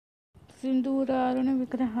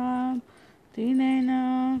सिन्दूरारुणविग्रहां त्रिनयना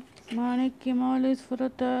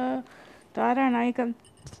माणिक्यमौलिस्फुरत् तारानायकं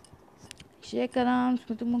शेखरां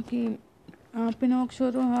स्मृतिमुखीं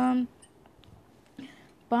पिनोक्षोरुहां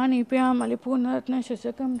पाणिप्यां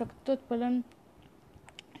मलिपूर्णरत्नशशकं रक्तोत्पलं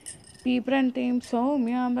पीप्रन्तीं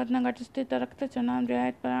सौम्यां रत्नघटस्थितरक्तचनां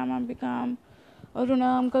ध्यायेत्परामम्बिकाम्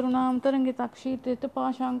अरुणां करुणां तरङ्गिताक्षी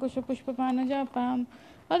तीर्थपाशाङ्कुशपुष्पपाणजापां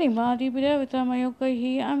हरिमादिभिरवितमयोगैः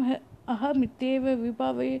अहमित्येव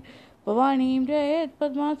विभावये भवानीं ध्यायेत्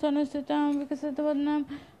पद्मासनस्थितां विकसितवदनां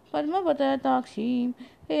पद्मपत्रताक्षीं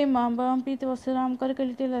हेमाम्बां पीतवस्त्रां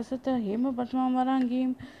करकलितलसत् हेमपद्मां वराङ्गीं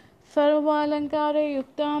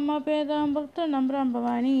सर्वालङ्कारयुक्ताम् अपेदां भक्तनम्रां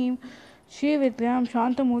भवानीं श्रीविद्यां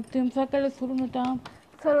शान्तमूर्तिं सकलसुरनुतां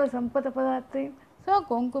सर्वसम्पत्प्रदात्रीं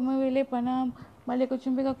सकुङ्कुमविलेपनां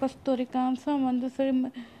मल्लिकुचुम्बिककस्तूरिकां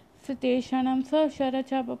समन्दसुतेषणां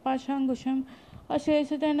सशरचापपाशाङ्कुशम्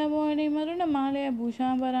अशेषधनमोहिनीं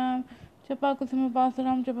अरुणमालयभूषाम्बरां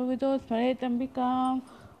जपाकुसुमपासुरां जपविदो स्मरेतम्बिकाम्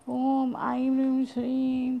ॐ ऐं ह्रीं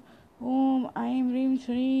श्रीं ॐ ऐं ह्रीं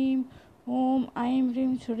श्रीं ॐ ऐं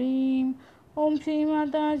ह्रीं श्रीं ओम श्री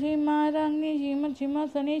माता श्री महाराज्ञी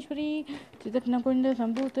श्रीमत्सीमासनेश्वरी चिदग्नकुंड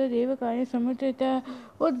संभूत देवकार्य समुचित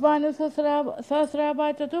उद्भानु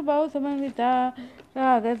सहस्राभा चतुर्बाहु समन्विता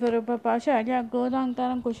राग स्वरूप पाशाढ्य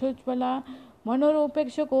क्रोधांकारं कुशोज्ज्वला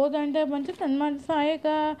मनोरूपेक्ष कोदंड पंच तन्मान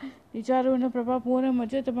सहायका विचारुण प्रभा पूर्ण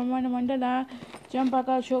मजत ब्रह्मांड मंडला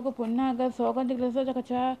चंपका शोक पुन्नाग सौगंधिक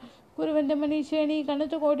रसचकचा कुरुविंद मनीषेणी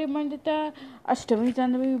कनत कोटि मंडिता अष्टमी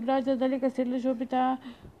चंद्रमी विभ्राज दलिक सिल शोभिता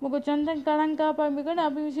मुकुचंदन कलंका विगण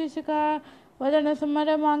अभिविशेषिका वदन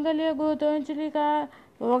समर मांगल्य गोतोंचलिका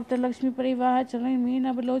वक्त लक्ष्मी परिवाह चलन मीन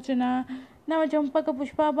अवलोचना नव चंपक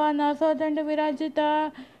पुष्पाभा नासोदंड विराजिता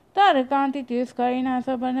तारकांति तिरस्कारी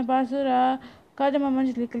नासबन बासुरा कदम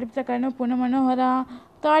मंजलि क्लिप्त कर्ण पुन मनोहरा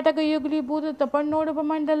ताटक युगली भूत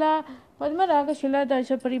तपन्नोडपमंडला पद्मराग शिला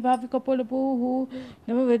दश परिभावि कपोल भूहु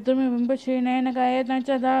नव विद्रुम बिंब श्री नयन गायतना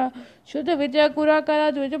चदा शुद्ध विद्या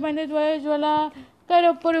कुराकरा ध्वज पंडित वय ज्वला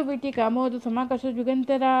करपुर विटिका मोद समाकर्ष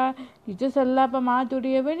जुगंतरा निज सल्लाप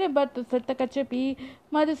माधुर्य विने बत सत कचपी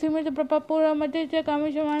मधु सिमित प्रपपुर मध्य च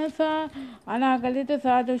कामेश मानसा अनाकलित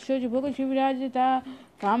साधु शोज भोग शिवराजिता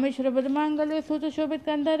कामेश्वर बदमांगल्य सूत शोभित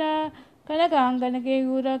कंधरा कनकांगन के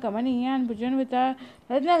यूर कमनीयान भुजन्विता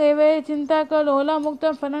रत्नगैवे चिंता कलोला मुक्त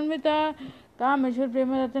फनन्विता कामेश्वर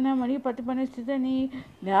प्रेम रत्न मणि पतिपन स्थितनी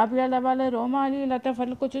न्याभिला बाल रोमाली लता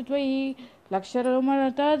फल कुचुत्वयी लक्षर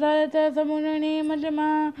रोमलता धारत समुनने मध्यमा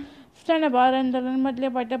स्तन बारंदलन मधले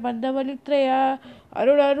पट बद्धवलित्रया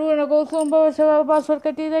अरुण अरुण गोसुंभव सवापास्वर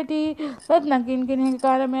कटिदटी रत्न किंकिणी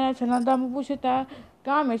मेरा छलदामुभूषिता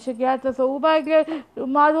कामेश ज्ञात सौभाग्य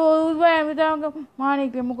माधो उद्वयमिता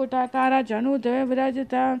माणिक्य मुकुटाकारा जनुदय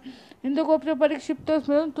विराजिता इंदुगोप्त परिक्षिप्त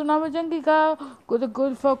स्मृतु नवजंगिका कुद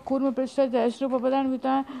गुल्फ कूर्म पृष्ठ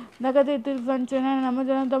जयश्रूपदान्विता नगदे तिर्वंचन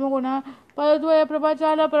नमजन तमगुण पदद्वय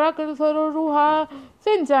प्रभाचाल पराकृत स्वरूहा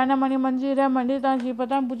सिंचान मणिमंजीर मंडिता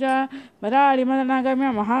श्रीपदां पूजा वराळि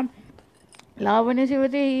मदनागम्य महा लावण्य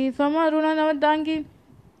शिवते समारुण नवदांगी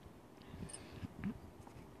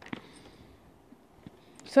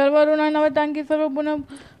सर्वरुण नवतांगी सर्वगुण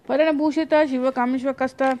परिणभूषिता शिव कामेश्वर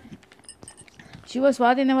कस्ता शिव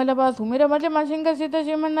स्वाधीन वल्लभा सुमिर मध्य माशिंग स्थित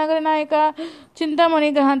श्रीमन्नगर नायका चिंतामणि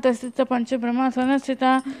गहांत स्थित पंच ब्रह्मासन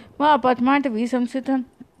स्थिता महापद्माट विसंस्थित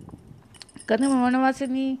कदम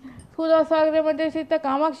वनवासिनी सुधासागर मध्ये स्थित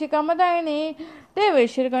कामाक्षी कामदायिनी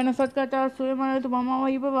देवेश्वर गण सत्कर्ता सूर्यमणि ममा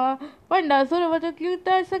वैभवा पंडा सुरवत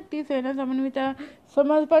क्युता शक्ति सेना समन्विता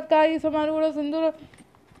समर्पत्कारी समारूढ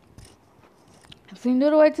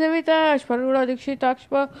सिंदूर वैचविता अश्वरूढ दीक्षिताक्ष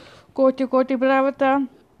कोटि कोटि प्रावता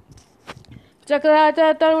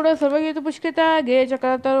चक्राचारूढ सर्वगीत पुष्किता गे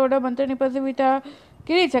चक्राचारूढ मंत्र निपसविता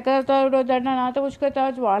किरी चक्राचारूढ दंडनाथ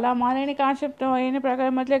पुष्कता ज्वाला मालिनी काशप्त वयने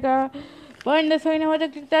प्रकार मधलेका पंड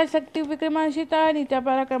सैन्यवध क्लिता शक्ति विक्रमाशिता नित्या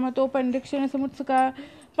पराक्रम तो पंडिक्षण समुत्सुका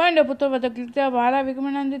पांडपुत्र वध क्लिता बाला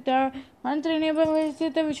विक्रमानंदिता मंत्रिणी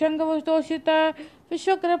भविष्यत विशंग वस्तोषिता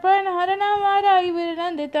विश्वकृपाण हरणा वाराई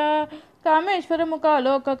वीरनंदिता कामेश्वर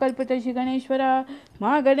मुखालोक कल्पित श्री गणेश्वर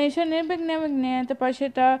महागणेश निर्विघ्न विघ्न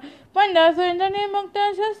तपश्यता पंडा सुरेंद्र निर्मुक्त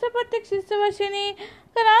शस्त्र प्रत्यक्षित वशिनी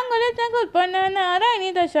करांगुलित उत्पन्न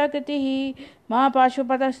नारायणी दशाकृति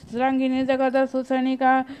महापाशुपत श्रांगिनी जगत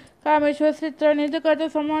सुसनिका कामेश्वर चित्र निधकत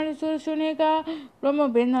समान सुशुनिका ब्रह्म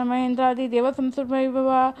भिन्न महेंद्रादि देव संस्कृत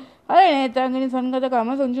अरणेतांगिनी संगत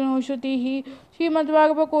काम संजुनोषुतिः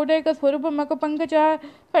श्रीमद्भागवकोटैक स्वरूपमक पंकज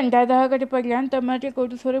कंठाधः कटिपर्यन्तमर्त्य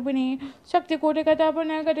कोटिस्वरूपिणी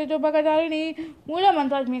शक्तिकोटिकथापण्य कटितोपकधारिणी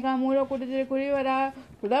मूलमन्त्रात्मिका मूलकोटित्रिकुरीवरा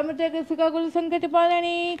कुलामृतकसिका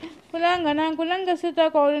कुलसङ्कटिपालिनी कुलाङ्गना कुलङ्गस्थिता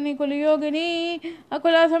कौलिनी कुलयोगिनी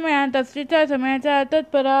अकुला समयान्तस्थिता समयाचा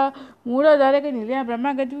तत्परा मूलधारक निलया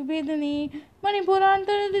ब्रह्मगतिविभेदिनी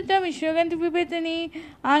मणिपुरान्तरदिता विश्वगन्तिविभेदिनी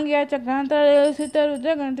आङ्ग्या चक्रान्तरसित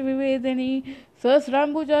रुद्रगन्तिविभेदिनी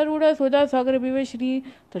सहस्राम्बुजारूढ सुधा सागर विवश्री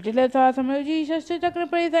तटिलता समयोजी षष्ठचक्र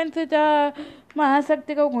परिसंस्थिता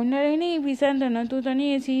महाशक्तिका कुण्डलिनी विसंतन तु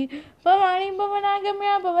तनीयसी भवानी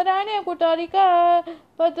भवनागम्या भवराण्य कुटारिका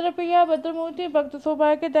भद्रप्रिया भद्रमूर्ति भक्त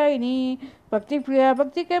सौभाग्यदायिनी भक्ति प्रिया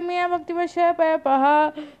भक्ति कम्या भक्तिवशा पहा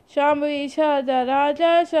शाम्भवीशा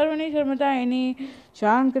राजा शर्वणी शर्मदायिनी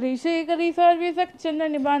शांकरी श्रीकरी सर्वे चंद्र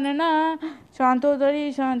निबानना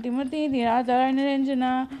शांतोदरी शांतिमती निराधारा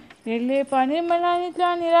निरंजना निर्लेपा निर्मला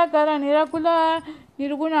नित्या निराकारा निराकुला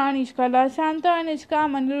निर्गुणा निष्कला शांता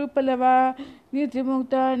निष्काम निरुपलवा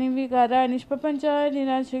नित्यमुक्ता निर्विकारा निष्प्रपंच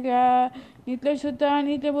निराश्रया नित्यशुद्धा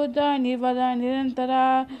नित्यबुद्धा निर्वादा निरंतरा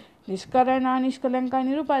निष्करणा निष्कलंका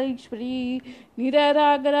निरुपालीश्वरी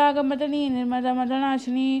निरागरागमदनी निर्मदा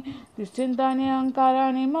मदनाशिनी निश्चिंता निरंकारा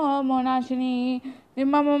निर्मोह मोहनाशिनी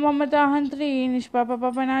निर्मम ममता हंत्री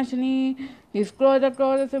निष्पापनाशिनी निष्क्रोध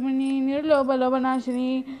क्रोध समनी निर्लोभ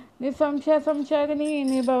लोभनाशिनी निसंशय संशयगनी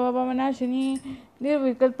निर्भवनाशिनी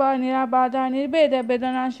निर्विकल्पा निराबाधा निर्भेद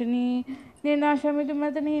भेदनाशिनी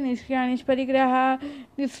निर्नाशमितमतनी निष्क्रिया निष्परिग्रह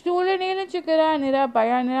निष्ठूल निरचिकरा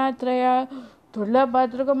निरापाया निरात्रया दुर्लभ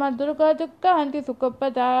दुर्गमा दुर्गा दुःखांति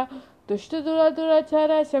सुखपदा दुष्ट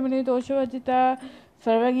दुराचारा शमनी दोषवर्जिता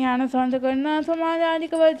सर्वज्ञान शांतकर्णा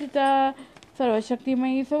समाजाधिकवर्जिता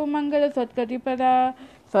सर्वशक्तिमयी सर्वमंगल सत्कतिपदा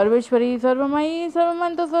सर्वेश्वरी सर्वमयी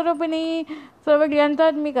सर्वमंत्र स्वरूपिणी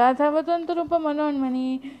सर्वज्ञातात्मिका सर्वतंत्र रूप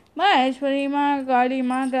मनोन्मनी महेश्वरी माँ काली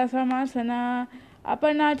माँ ग्रासा माँ सना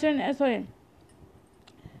अपनाचन सॉरी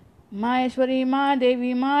माहेश्वरी माँ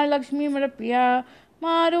देवी माँ लक्ष्मी मृप्रिया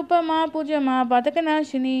माँ रूप माँ पूज्य माँ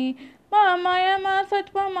पातकनाशिनी माँ माया माँ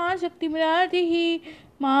सत्व माँ शक्ति विराधि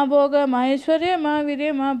माँ भोग माहेश्वर्य माँ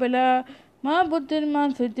वीर्य माँ बला माँ बुद्धिर्माँ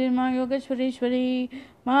सिद्धिर्माँ योगेश्वरीश्वरी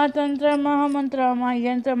माँ तंत्र माँ मंत्र माँ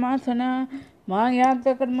यंत्र माँ सना माँ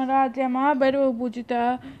याज्ञ कर्मराज्य माँ भैरव पूजिता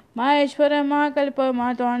माँ ऐश्वर्य माँ कल्प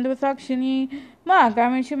माँ तांडव साक्षिणी माँ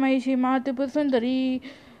कामेशी महिषी माँ त्रिपुर सुंदरी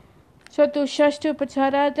चतुष्षष्टि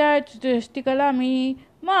उपचाराचा चतुष्टि कलामी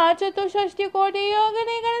माँ चतुष्षष्टि कोटि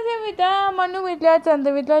योगिनी गण सेविता मनु विद्या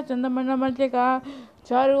चंद मंडमर्तिका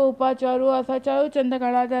चारु उपा चारु आसा चारु चंद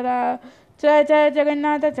कलाधरा जय जय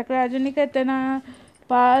जगन्नाथ चक्रार्जुन निकेतना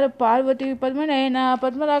पार्वती पद्मनयना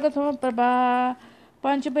पद्मराग समप्रभा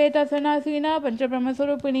पंचपेतासनासीना पंचब्रह्म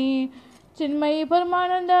स्वरूपिणी चिन्मयी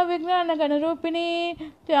परमानंद विज्ञान गण रूपिणी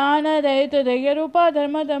ध्यान रहित दय रूपा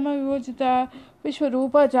धर्म धर्म विभूषिता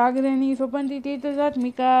विश्वरूपा जागरणी स्वपंथी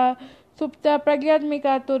तीर्थात्मिका सुप्ता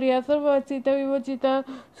प्रज्ञात्मिका तुर्य सर्वस्थित विभूषिता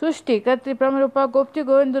सृष्टि कर्तृ ब्रह्मरूपा गोप्ति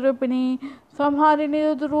गोविंद रूपिणी संहारिणी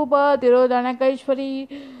रूपा तिरोधानकैश्वरी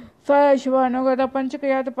शिवानुगत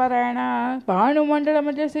पंचक्रियात पारायणा भानुमंडल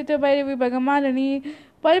मध्य स्थित भैरवी भगमालिनी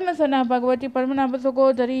परमसना भगवती परमनाभ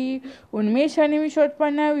सगोदरी उन्मेषानि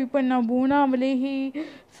विश्वोत्पन्न विपन्न भूनावलेहि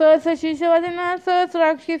सहस शिशवदना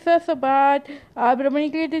सहस्राक्षी सहसपाठ आब्रह्मणी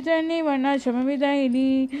कीर्तिजननी वर्णा शमविदायिनी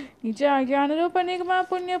निचा ज्ञान रूप निगमा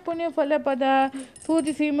पुण्य पुण्य फल पदा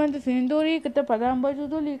सूति सीमंत सिंदूरी कृत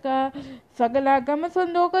पदांबुलिका सकलागम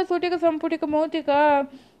संदोक सुटिक संपुटिक मोतिका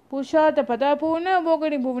पुषात पदा पूर्ण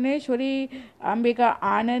भोगणी भुवनेश्वरी अंबिका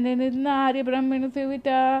आनंद निधनारि ब्रह्मण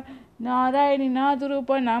सेविता नारायणी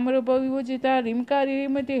नादरूप नामरूप विभूषिता रिमकारी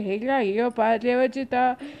रिमती हेला यो पार्यवचिता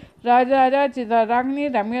राजा राचिता राग्नी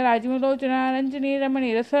रम्य राजमलोचना रंजनी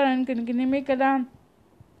रमणी रसरन किनकिनी मेकला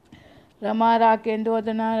रमा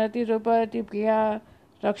राकेन्द्रवदना रति रूप रति प्रिया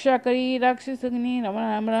रक्षा करी राक्षसग्नि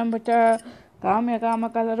रमण रमण भट्टा काम्य काम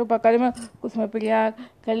कला रूप कर्म कुसुम प्रिया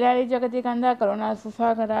कल्याणी जगति कंदा करुणा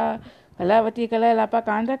सुसागरा कलावती कलालापा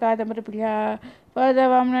कांदा कादंबर प्रिया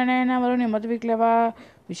पदवामनयना वरुणि मधुविक्लवा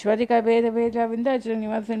विश्वादिका भेद भेद विंध्याचल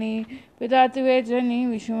निवासिनी पितात्वेजनी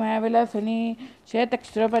विष्णुमया विलासिनी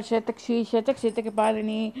शतक्षरप शतक्षी शतक्षेतक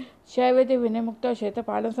पालिनी शैवेद विनिमुक्त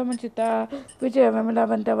शतपालन समुचिता विजय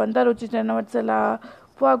विमलावंत वंदरुचित नवत्सला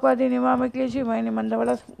वाग्वादी निवामकेशी मैनी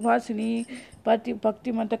मंदवला वासिनी पति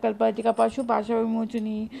भक्तिमंत कल्पतिका पशु पाशा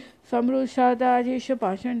विमोचनी समृद्धाधीश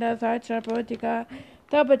पाषंडा साक्षर प्रवतिका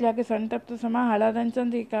तपत्या के संतप्त समाहलादन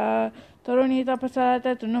चंद्रिका तरुणी तपसात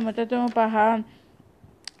तुनुमत तुम पहा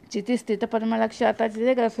चितिस्थित पद्मलक्षाता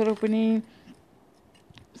चिदेक स्वरूपिणी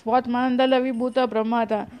स्वात्मानंद लविभूत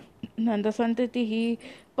ब्रह्माता नंद संतति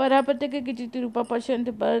पराप्रत्येक चितिरूपा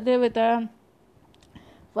पश्यन्ति परदेवता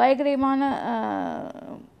वायग्रीमान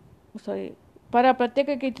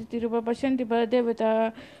पराप्रत्येक चितिरूपा पश्यन्ति परदेवता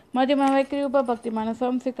मध्यमा वैक्रीरूपा भक्तिमान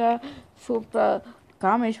संसिका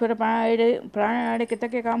कामेश्वर प्राणाड़े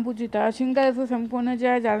कितके काम पूजिता शिंगर संपूर्ण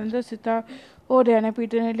जय जालंधर सीता और ध्यान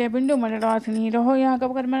पीठ ने बिंदु मंडलवासिनी रहो यहाँ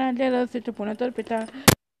कब कर्म रसित पुनतर पिता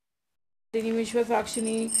विश्व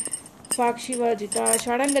साक्षी वर्जिता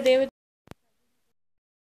षडंग देव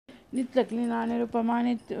नित्यक्लीना निरुपमा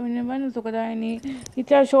नित्य सुखदायिनी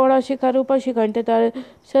नित्या षोडशिखा रूप शिखंठतर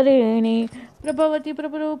शरीरिणी प्रभवती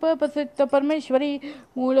प्रभरूप प्रसिद्ध परमेश्वरी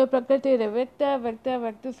मूल प्रकृति व्यक्त व्यक्त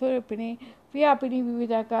व्यक्त स्वरूपिणी व्यापिनी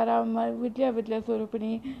विविधाकारा विद्या विद्या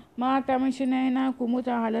स्वरूपिणी माँ कामेश नयना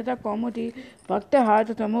कुमुता हालता कौमुदी भक्त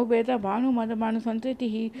हाथ तमोवेद भानु मद भानु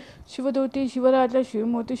संतति शिवदूति शिवराज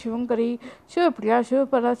शिवमूर्ति शिवंकरी शिवप्रिया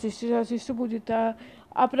शिवपरा शिष्टा शिष्टपूजिता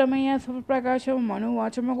अप्रमेय सुप्रकाश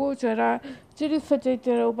मनुवाचमगोचरा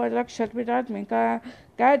चिरिसचैत्र उपलक्षत्मिका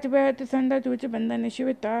गायत्री संदुच बंधन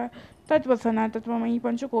शिविता तत्वसना तत्वमयी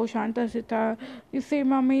पंचकोशांतसिता इसे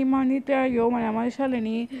ममी नित्य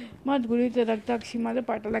योमनमशालिनी मद्गुलित रक्ताक्षी मद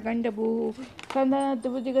पाटल गंडभू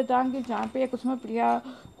संदनगतांगी चापे कुसुम प्रिया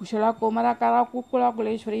कुशला कोमराकारा कुकुला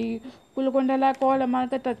कुलेश्वरी कुलकुंडला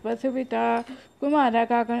कौलमार्ग तत्वसविता कुमारा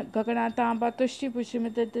गगनातांबा तुष्टि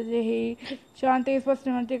पुष्यमितहि शांति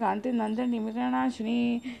स्वस्तिमति कांति नंदन निमित्रनाशिनी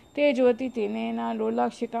तेजवती तेनेना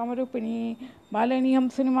लोलाक्षि कामरूपिणी मालिनी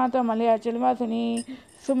हंसनी माता मलयाचलवासिनी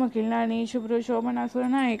सुमकिलनानी शुभ्र शोभना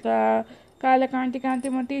सुरनायिका कालकांति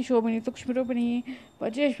कांतिमती शोभिनी सूक्ष्मरूपिणी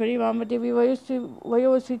वजेश्वरी वामदेवी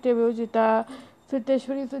वयोस्थित वियोजिता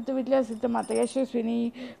सिद्धेश्वरी सिद्ध विद्या सिद्ध माता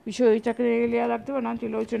यशस्विनी विश्व चक्रेलिया रक्तवर्णा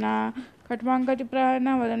त्रिलोचना खट्मांकटि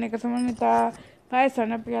प्रहरणा वदनेक समन्विता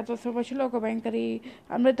पायसन प्रियात सर्वश्लोक भयंकरी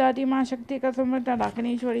अमृतादि माँ शक्ति का समृता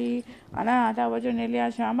डाकनीश्वरी अनाथा वजनेलिया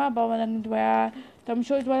श्यामा भवनद्वया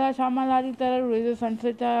तमशोज्वला श्यामालादि तरल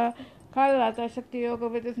संस्थिता कालराता शक्ति योग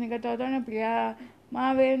विदस्निगत प्रिया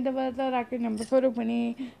माँ वीरेन्द्र वरता राकिण्यं स्वरूपिणी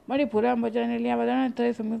मणिपुरा भजनेलिया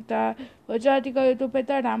वदनत्रय संयुक्ता वजातिका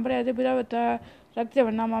ऋतुपेता डांबरयादिपिरावता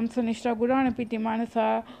रक्तवर्णा मांसनिष्ठा गुणान पीति मानसा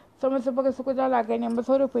समसपक सुखदा लागान्यं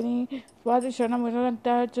स्वरूपिणी स्वादिशरण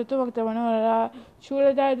मुरक्ता चतुर्भक्त मनोहरा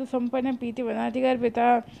शूलदा संपन्न पीति वनाधिगर्भिता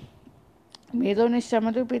मेधोनिष्ठा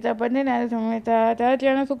मधुपिता बंदे न्याय समेता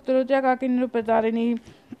त्याज्ञान सुक्तरुत्या काकी निरूपतारिणी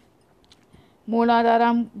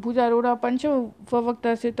मूलाधारां भुजारूढ़ा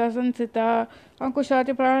पंचवक्ता स्थिता संस्थिता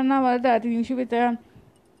अंकुशाति प्राणना वरदाति निशिविता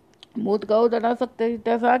भूत गौदरा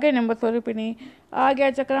सक्ता सागे नंबर स्वरूपिणी आज्ञा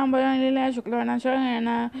चक्रांबरा लीला शुक्लवाना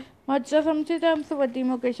शरणा मत्स्य संचिता सुवती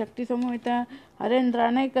मुखे शक्ति समूहिता हरेन्द्रा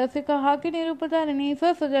नैक सिका हाकि निरूपतारिणी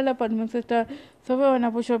ससजल पद्मसिता सवना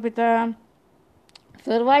पुष्पिता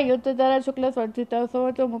सर्वायुद्धधरा शुक्ल स्वर्जिता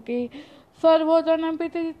सवतोमुखी सर्वोदन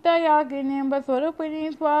पिता यागिनी स्वरूपिणी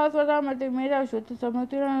स्वास्वरामति मेरा शुद्ध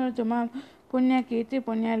समुद्रमा पुण्य कीर्ति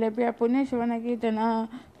पुण्य लभ्य पुण्य शिवन कीर्तना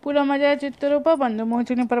पुलमजय चित्तरूप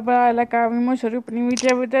बंधुमोचिनी प्रबला विमोस्वरूपिणी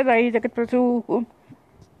विद्या विद्यादायी जगत प्रसू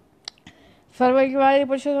सर्वयुवारी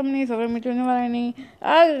पशुसमनी सर्वमित्रनिवारिणी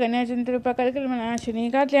आगगण्य चिंतरूपा कलकलमनाशिनी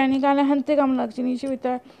कात्यायनी कालहंते कमलक्षिणी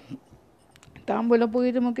शिविता तांबूल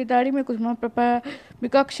पूजित मुखी ताड़ी में कुसुम प्रपा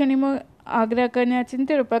विकक्षणी आग्रह कन्या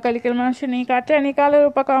चिंते रूपा कलिकलमनाशिनी कात्यायनी काल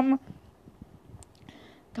रूपा काम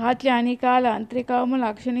कात्यायनी काल अंतरिका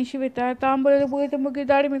मलाक्षिणी शिविता तांबूल पूजित मुखी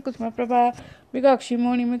ताड़ी में कुसुम प्रभा विकक्षी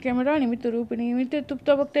मोनि मुख्य मराणी मित्ररूपिणी मित्र तुप्त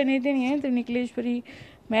भक्त निधिनी त्रिनिकलेश्वरी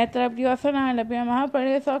मैत्राब्दी असना लभ्य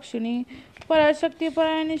महापड़े साक्षिणी पराशक्ति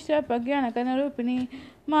परानिष्ठा प्रज्ञान कनरूपिणी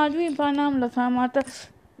माधवी नाम लसा माता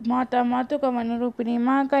माता मातु का मनरूपिणी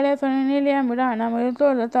माँ कल्या स्वनिलिया मिराना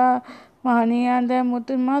मृतो लता महानीयांद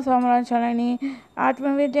मुतु माँ साम्राज्यशालिनी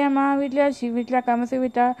आत्मविद्या महाविद्या शिविद्या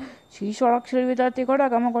कामसेविता श्री षोडक्षरविता त्रिकोटा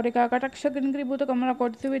कमकोटिका कटाक्ष किंक्रीभूत कमला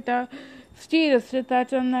कोटिसेविता स्थिरस्थिता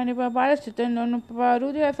चंदनिपा पारस्थित नोनुपा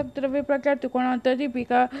हृदय सक्तरवे प्रख्यात त्रिकोणांतर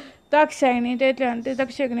दीपिका दाक्षायणी तैत्यांते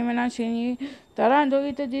दक्षग्निमनाशिनी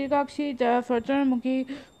तरांदोहित दीर्घाक्षी स्वचनमुखी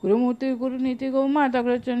गुरुमूर्ति गुरुनीति गौमाता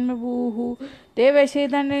गुरुचन्मभूः देवश्री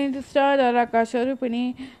दंडनिष्ठाकाशरूपिणी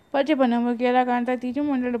पचपनमुख्यला कांता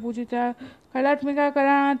तीजमंडल पूजिता कलात्मिका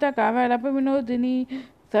कलानाथा काव्यालाप विनोदिनी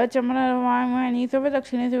सचमनी सब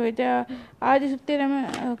दक्षिणे सविता आदिशक्ति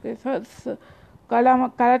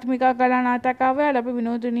कलात्मिका कलानाथा काव्यालाप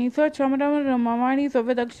विनोदिनी सचमरमाणी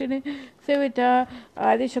सब दक्षिणे सेविता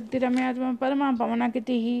आदिशक्ति रम्यात्म परमा पवना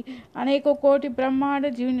किति अनेको कोटि ब्रह्मांड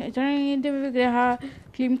जीवन जननी विग्रह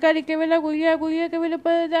क्लींकारी केवल गुह्या गुह्य केवल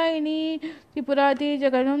पदायिनी त्रिपुराति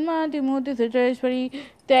जगन्माति मूर्ति सुरेश्वरी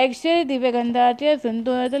तैक्षे दिव्यगंधात्य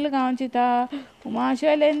सुंदर कांचिता उमा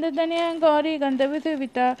शैलेन्द्र धन्य गौरी गंधर्व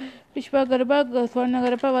सेविता विश्वगर्भ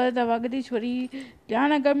स्वर्णगर्भ वरदा वागदीश्वरी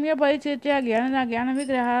ज्ञानगम्य परिचित्या ज्ञान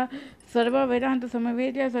विग्रह सर्व वेदांत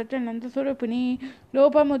समवेद्य सच्चिदानंद स्वरूपिणी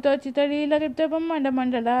लोपमुत चितलीललिप्तब्रह्मांड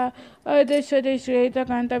मंडला अदृश्यते श्रेत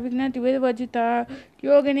कांता विघ्नति वेदवर्जिता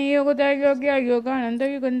योगिनी योगदा योग्या योगानंद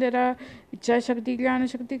युगंधरा इच्छा शक्ति ज्ञान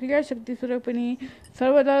शक्ति क्रिया शक्ति स्वरूपिणी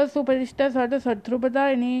सर्वदा सुपरिष्ठा सद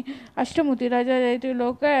सद्रुपदायिनी अष्टमूर्ति राजा जयति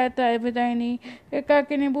लोकायता विदायिनी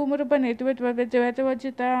एकाकिनी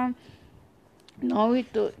भूमिरूपनेतुवत्वर्जिता. Now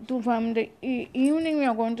from the evening we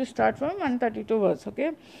are going to start from 132 verse,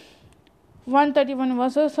 okay. 131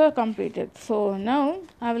 verses are completed. So now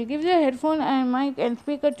I will give the headphone and mic and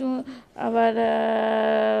speaker to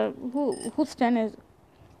our whose turn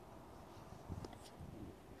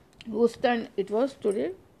it was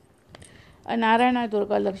today. Narayana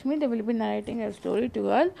Durga Lakshmi, they will be narrating a story to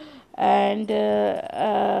us, and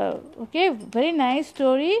okay, very nice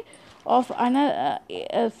story of another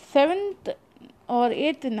 7th or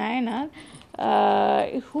 8th Nayanar,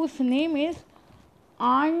 whose name is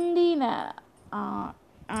Anadi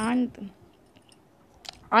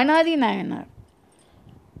Nayanar,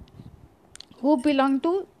 who belong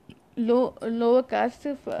to lower caste,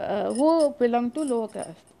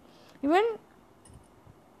 even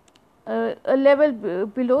a level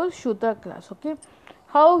below Shudra class. Okay,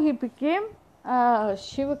 how he became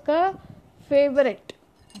Shiva favorite.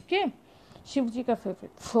 Okay, Shivji ka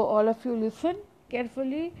favorite. So all of you listen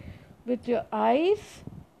carefully with your eyes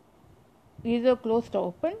either closed or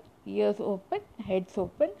open, ears open, heads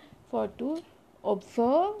open, for to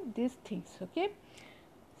observe these things. Okay.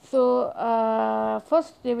 So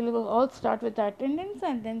first they will all start with the attendance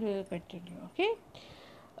and then we will continue. Okay.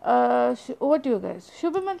 Over to you guys.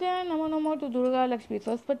 Shubhamadhyana, Namo Namo to Durga, Lakshmi,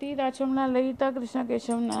 Saraswati, Rachamla, Lalita, Krishna,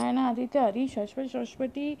 Keshav, Nayana, Aditya, Hari,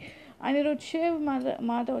 Shashwati, Anirudh, Shiv,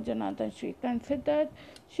 Madhav, Janathan, Shrikant, Siddharth.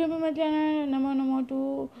 Shubhamadhyana, Namo Namo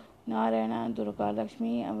to Narayana, Durga,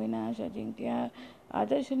 Lakshmi, Avinash, Ajinkya,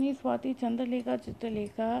 Adarshani, Swati, Chandralekha,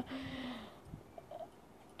 Chitralekha,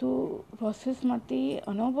 to Vasismati,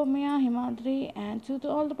 Anupamya, Himadri, and to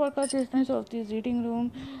all the podcast listeners of this reading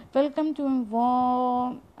room. Welcome to a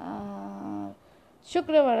warm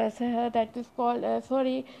Shukravara, that is called,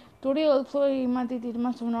 today also Himadri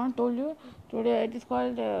must have not told you, today it is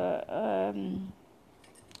called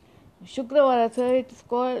Shukravara, it is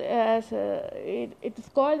called as, it is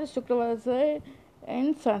called Shukravara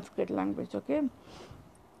in Sanskrit language, okay?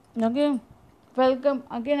 Okay. Welcome,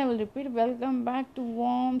 again I will repeat, welcome back to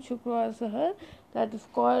Warm Shukravara, that is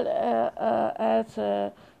called as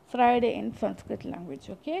Friday in Sanskrit language,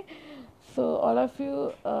 okay. So all of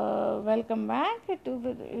you, welcome back to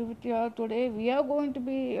today. We are going to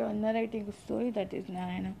be narrating a story, that is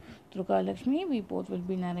Narayana Durga Lakshmi. We both will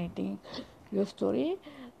be narrating your story,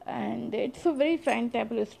 and it's a very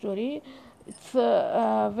fantabulous story. It's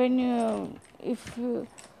when you, if you,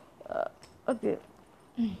 okay.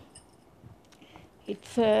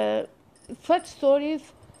 It's such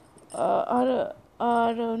stories are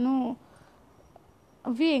no,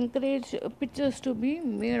 we encourage pictures to be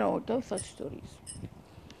made out of such stories.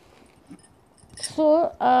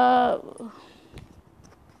 So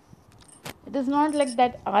it is not like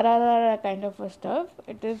that RRR kind of a stuff.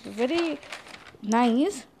 It is very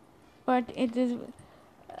nice, but it is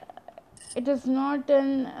not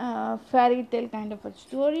an fairy tale kind of a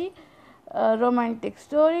story. Romantic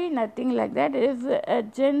story, nothing like that. It is a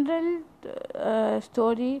general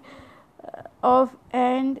story of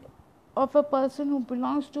a person who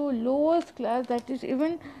belongs to lowest class, that is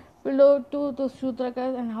even below to the Shudra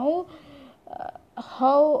class, and how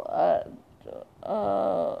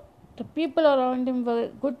the people around him were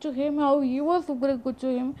good to him, how he was very good to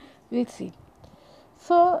him. We'll see.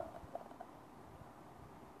 So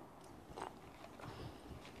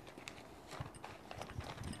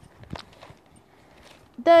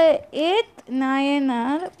the 8th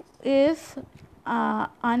Nayanar is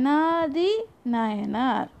Anadi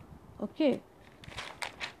Nayanar, okay,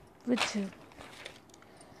 which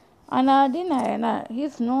Anadi Nayanar, he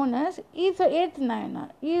is known as, he is the 8th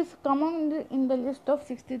Nayanar, he is coming in the list of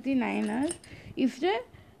 63 Nayanars, he is the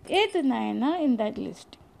 8th Nayanar in that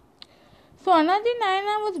list. So Anadi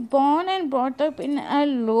Nayanar was born and brought up in a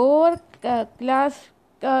lower class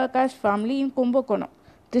caste family in Kumbakonam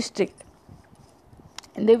district,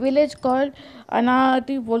 in the village called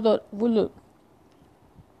Anadi Vulu.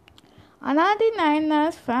 Anadi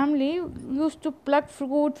Nayanar's family used to pluck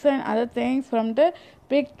fruits and other things from the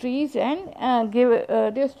big trees and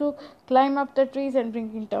they used to climb up the trees and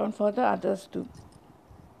bring it down for the others to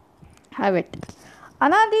have it.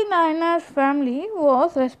 Anadi Nayanar's family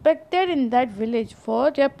was respected in that village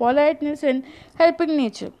for their politeness and helping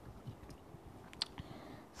nature.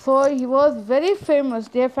 So he was very famous.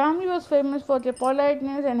 Their family was famous for their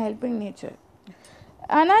politeness and helping nature.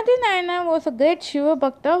 Anadi Nayanar was a great Shiva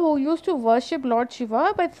Bhakta who used to worship Lord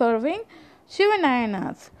Shiva by serving Shiva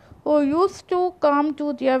Nayanars, who used to come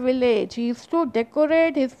to their village. He used to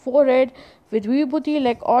decorate his forehead with vibhuti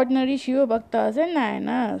like ordinary Shiva Bhaktas and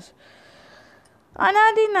Nayanars.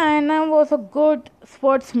 Anadi Nayanar was a good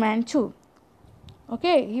sportsman too.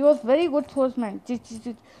 Okay, he was very good sportsman.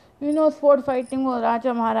 Sport fighting वो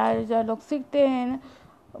राजा महाराजा लोग सीखते हैं,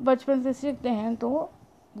 बचपन से सीखते हैं, तो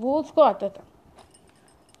वो उसको आता था.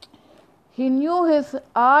 He knew his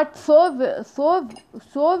art so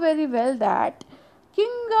very well that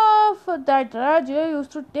king of that Raja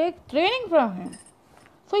used to take training from him.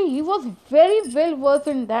 So he was very well versed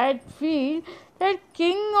in that field that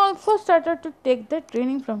king also started to take the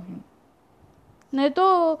training from him. नहीं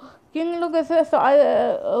तो king लोग ऐसे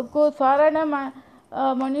को सारा ना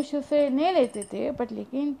मनुष्य से नहीं लेते थे, बट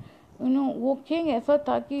लेकिन वो किंग ऐसा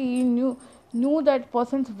था कि he knew that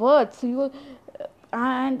person's words.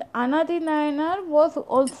 And Anadi Nayanar was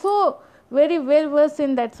also very well versed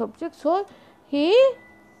in that subject, so he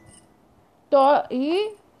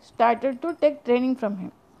started to take training from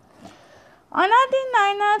him. Anadi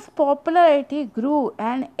Nayanar's popularity grew,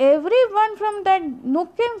 and everyone from that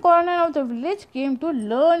nook and corner of the village came to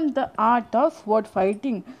learn the art of sword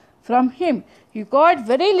fighting from him. He got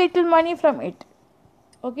very little money from it.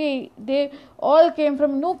 Okay, they all came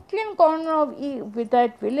from nook and corner of with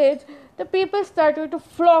that village. The people started to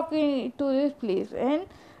flock into this place and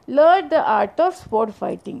learn the art of sword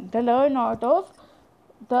fighting. They learn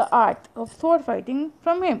the art of sword fighting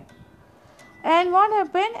from him. And what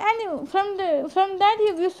happened? And from that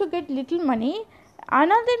he used to get little money.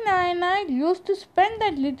 Another Nayanar used to spend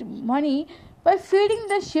that little money by feeding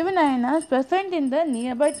the Shiva Nayanars present in the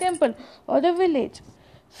nearby temple or the village.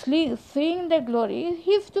 Seeing their glory,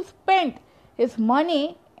 he used to spend his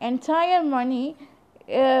entire money,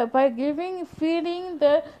 by feeding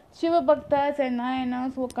the Shiva Bhaktas and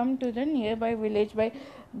Nayanars who come to the nearby village, by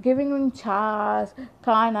giving them chas,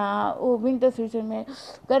 khana, winter season में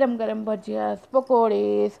गरम गरम भजियास,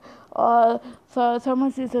 पकोड़े, और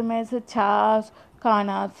summer season में छाछ,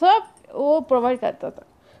 खाना सब वो provide करता था,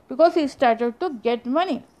 because he started to get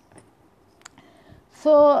money.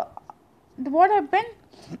 So what happened?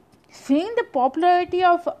 Seeing the popularity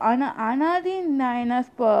of Anadi Nayanar's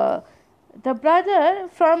the brother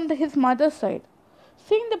from his mother's side,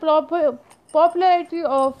 seeing the popularity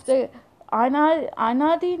of the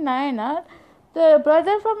Anadi Nayanar, the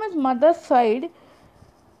brother from his mother's side,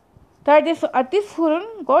 that is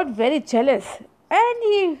Atisuran, got very jealous, and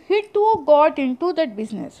he too got into that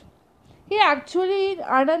business. He actually,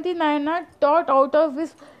 Anadi Nayanar, thought out of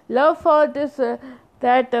his love for this,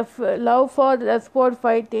 love for the sport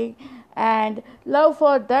fighting and love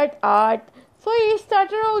for that art, so he started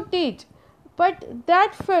to teach. But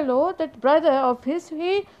that fellow, that brother of his,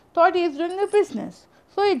 he thought he is doing a business,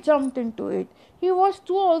 so he jumped into it. He was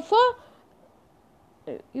good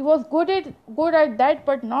at that,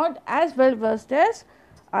 but not as well versed as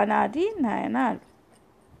Anadi Nayanar.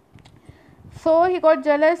 So he got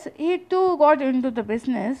jealous. He too got into the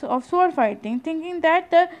business of sword fighting, thinking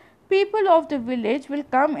that the people of the village will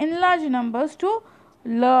come in large numbers to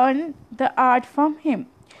learn the art from him.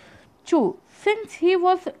 Too, since he too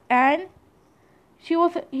was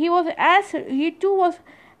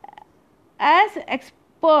as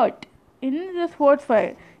expert in the sword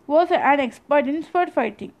fight, was an expert in sword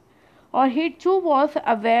fighting, or he too was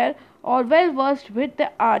aware or well versed with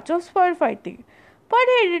the art of sword fighting. But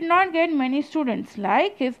he did not get many students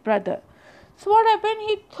like his brother. So what happened?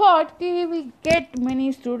 He thought he will get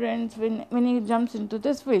many students when he jumps into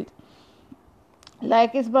this field,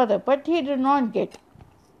 like his brother, but he did not get.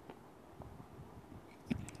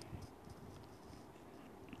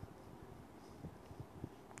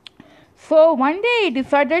 So one day he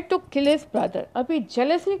decided to kill his brother. अभी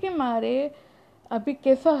jealousy के मारे, अभी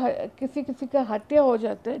कैसा किसी का हत्या हो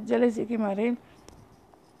जाता है jealousy के मारे.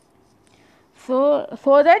 So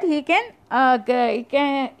that he can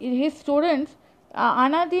his students,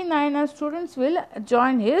 Anadi Nayanar students will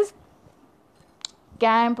join his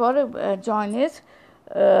camp or join his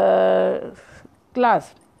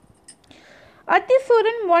class.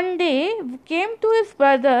 Atisuran one day came to his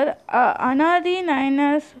brother Anadi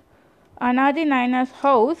Nayanar's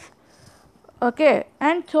house okay,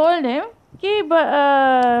 and told him,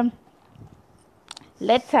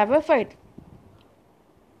 let's have a fight.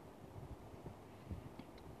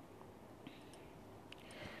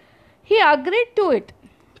 He agreed to it.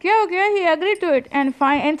 He agreed to it and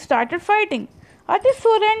started fighting.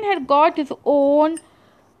 Atisuran had got his own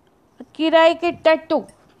Kiraike tattoo,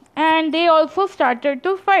 and they also started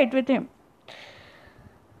to fight with him.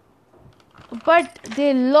 But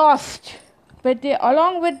they lost. But the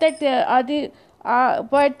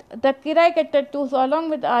Kiraike tattoos along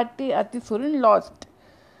with Atisuran lost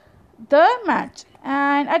the match,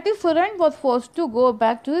 and Atisuran was forced to go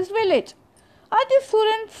back to his village.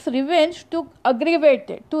 Atisuran's revenge took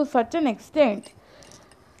aggravated to such an extent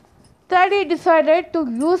that he decided to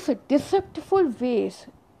use deceptive ways,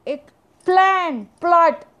 a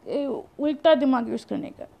plot, ulta dimag use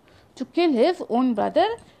karne ka, to kill his own brother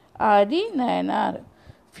Adi Nayanar.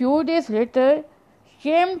 Few days later,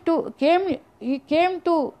 came to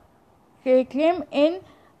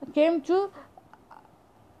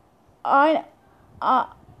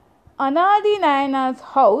Anadi Nayanar's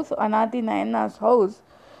house,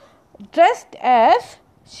 dressed as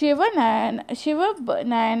Shiva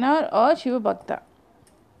Nayanar or Shiva Bhakta,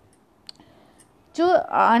 to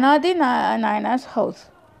Anadi Nayanar's house.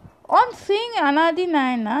 On seeing Anadi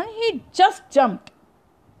Nayanar, he just jumped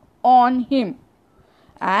on him,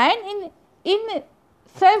 and in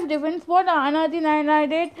self-defense, what Anadi Nayanar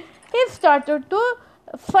did, he started to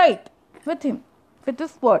fight with him with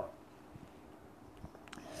his sword.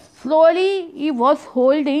 Slowly, he was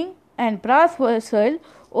holding a brass vessel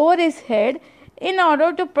over his head in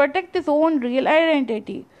order to protect his own real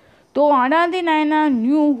identity. Though Anadi Nayanar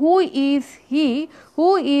knew who is he,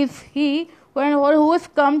 who has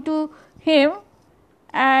come to him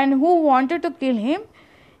and who wanted to kill him,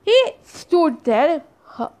 he stood there,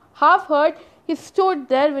 half hurt. He stood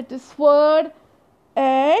there with his sword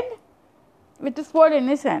in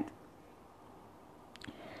his hand,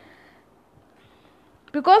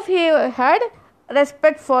 because he had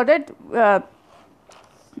respect for that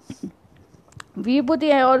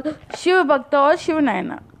Vibhuti or Shiva Bhakta or Shiva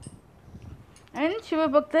Nayanar. And Shiva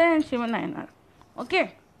Bhakta and Shiva Nayanar.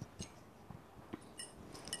 Okay.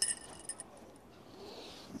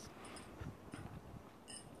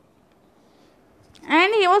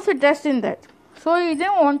 And he was dressed in that. So he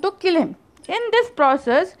didn't want to kill him. In this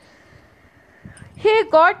process, he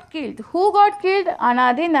got killed. Who got killed?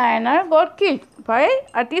 Anadi Nayanar got killed by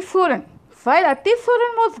Atisuran. While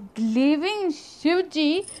Atisuran was leaving,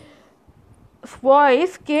 Shivji's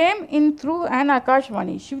voice came in through an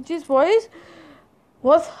Akashvani. Shivji's voice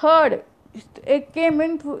was heard. It came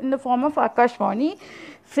in the form of Akashvani,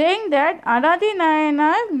 saying that Anadi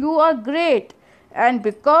Nayanar, you are great, and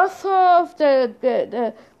because of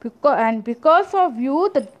because of you,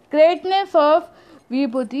 the greatness of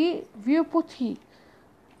Vibhuti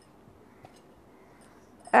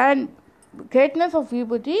and greatness of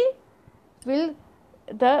Vibhuti will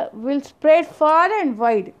spread far and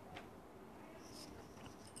wide.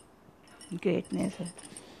 Greatness.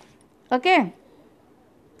 Okay.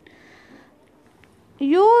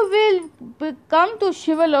 You will come to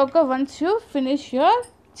Shivaloka once you finish your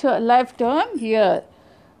life term here.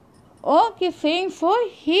 Okay, saying so,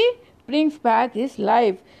 he brings back his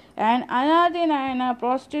life, and Anadi Nayanar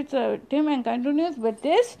prostrates him and continues with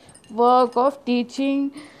this work of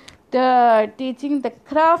teaching the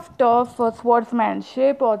craft of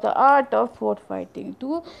swordsmanship or the art of sword fighting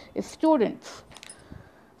to his students.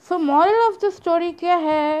 So, moral of the story क्या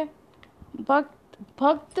है?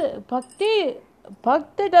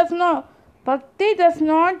 Bhakti does not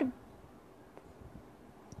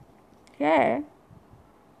क्या है?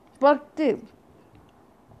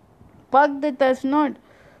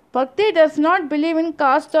 Bhakti does not believe in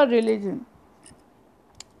caste or religion.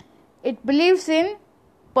 It believes in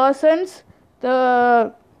persons,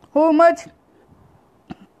 how much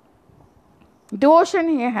devotion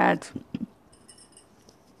he had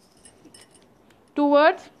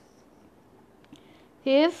towards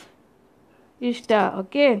his Ishta,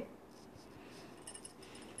 okay?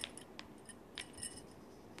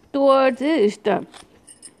 Towards his Ishta.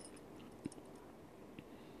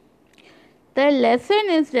 The lesson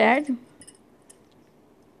is that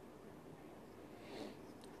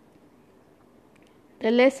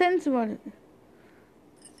lessons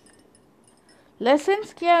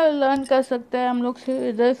क्या learn कर सकते हैं हम लोग से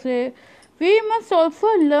इधर से? We must also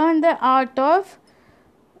learn the art of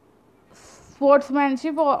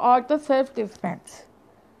sportsmanship or art of self-defense.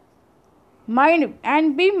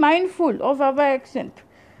 And be mindful of our actions.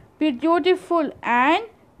 Be dutiful and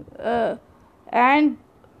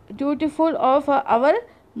dutiful of our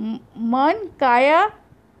Man, Kaya,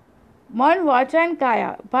 Man, Vacha and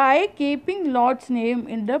Kaya, by keeping Lord's name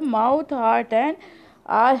in the mouth, heart and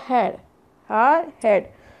our head. Our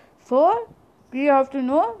head. So, we have to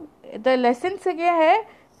know the lesson से क्या है?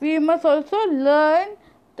 We must also learn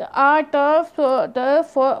the art of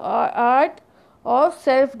art of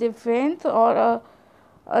self-defense or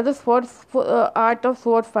the art of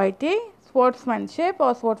sword fighting, sportsmanship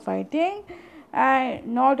or sword fighting. And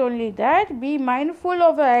not only that, be mindful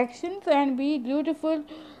of our actions and be dutiful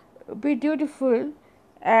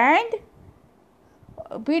and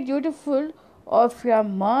be dutiful of your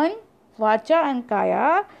man, vacha and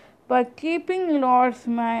kaya by keeping Lord's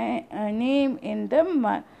name in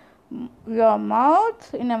your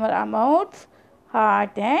mouth, in our mouths,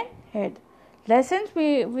 heart and head. Lessons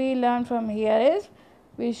we learn from here is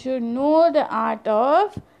we should know the art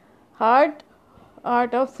of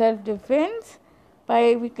self-defense.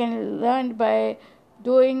 We can learn by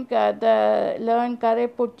doing learn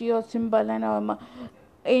Karaputti or symbol and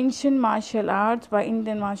ancient martial arts by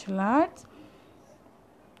Indian martial arts.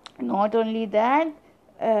 Not only that,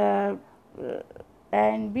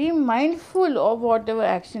 and be mindful of whatever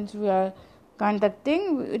actions we are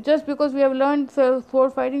conducting. Just because we have learned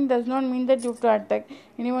sword fighting does not mean that you have to attack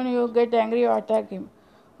anyone. You get angry or attack him.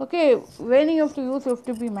 Okay, when you have to use, you have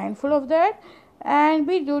to be mindful of that and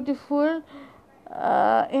be dutiful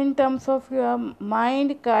in terms of your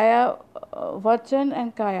mind, kaya, vachan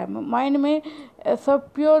and kaya. Mind में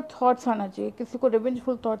सब pure thoughts आना चाहिए, किसी को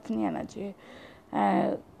revengeful thoughts नहीं आना चाहिए.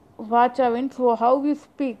 Vacha means how you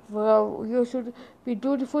speak. You should be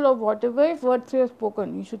dutiful of whatever words you have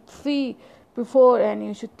spoken. You should see before and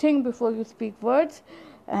you should think before you speak words.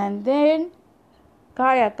 And then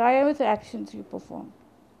kaya is actions you perform.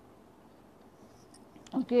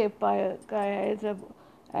 Okay, kaya is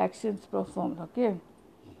actions performed. Okay.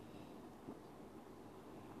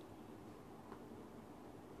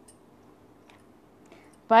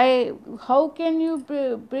 By how can you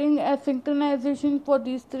bring a synchronization for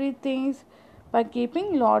these three things? By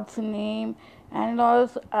keeping Lord's name and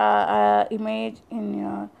Lord's image in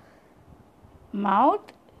your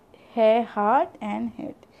mouth, hair, heart and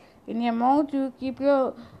head. In your mouth you keep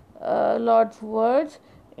your Lord's words.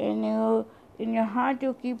 In your heart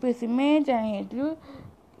you keep his image, and you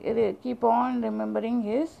keep on remembering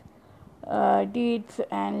his deeds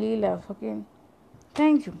and leelas. Okay.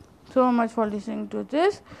 Thank you so much for listening to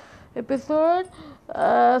this episode.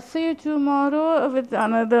 See you tomorrow with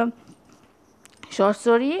another short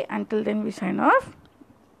story. Until then, we sign off.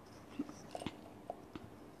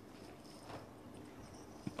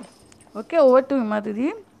 Okay, over to Hima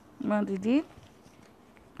Didi. Hima Didi,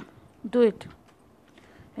 do it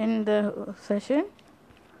in the session.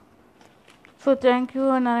 So thank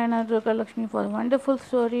you, Narayana Durga Lakshmi, for a wonderful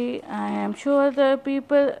story. I am sure the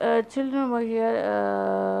people, children over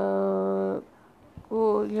here,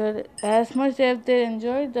 who here as much as they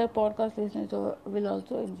enjoyed, the podcast listeners will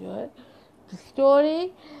also enjoy the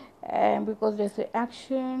story, and because there's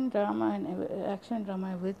action, drama,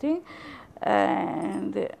 everything,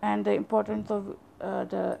 and the importance of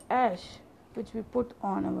the ash which we put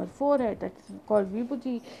on our forehead, that's called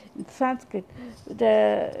vibhuti in Sanskrit.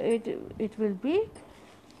 It will be,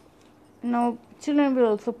 now children will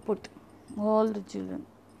also put, all the children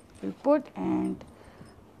will put, and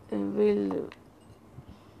will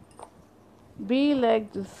be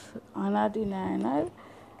like this Anadi Nayanar,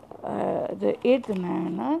 the 8th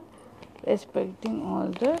Nayanar, respecting all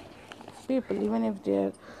the people, even if they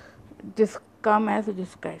are come as a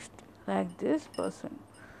disguised, like this person.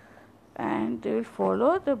 And they will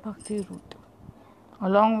follow the bhakti route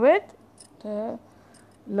along with the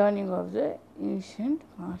learning of the ancient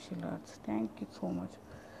martial arts. Thank you so much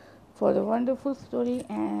for the wonderful story,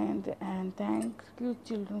 and thank you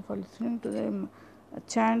children for listening to the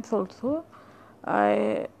chants also.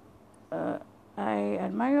 I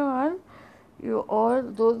admire you all.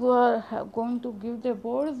 Those who are going to give their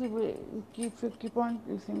boards, you will keep on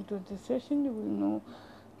listening to this session. You will know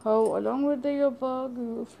how, along with the yoga,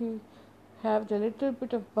 if you have the little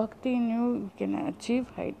bit of bhakti in you, you can achieve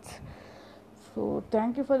heights. So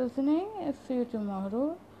thank you for listening. See you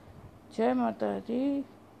tomorrow. Jai Mata Di,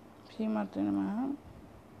 Shri Mata Namaha,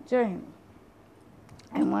 Jai Hind.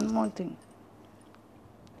 And one more thing.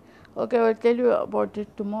 Okay, I will tell you about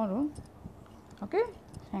it tomorrow. Okay?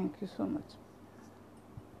 Thank you so much.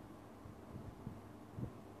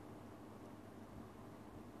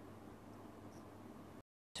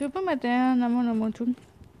 Shubhamata, Namo Namo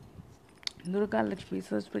Durga Lakshmi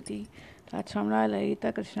Saraswati Rajamla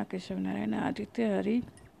Lalita Krishna Keshav Narayana Aditya Hari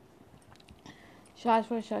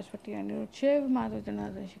Shashwat Shashwati Anirudh Shiv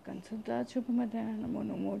Madhavananda Shikansuddha Shubhamadhyana Namo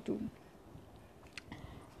Namo to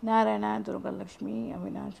Narayana Durga Lakshmi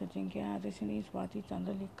Avinash Ajinkya Adeshini Swati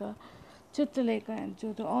Chandalika Chitraleka and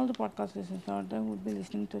to all the podcast listeners out there who would be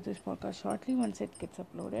listening to this podcast shortly once it gets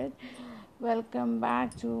uploaded. Welcome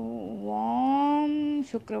back to Warm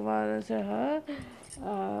Shukrawar Sahar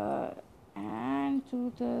and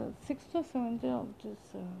to the 6th or 7th day of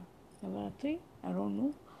this Navratri. I don't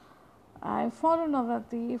know. I follow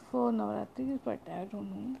Navratri for Navratri, but I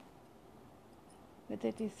don't know whether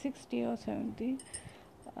it is 60 or 70.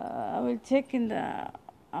 I will check in the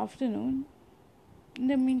afternoon. In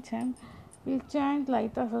the meantime, we'll chant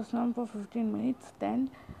Laita Sasnam for 15 minutes.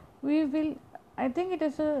 Then we will. I think it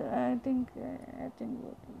is a. I think.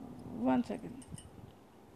 1 second.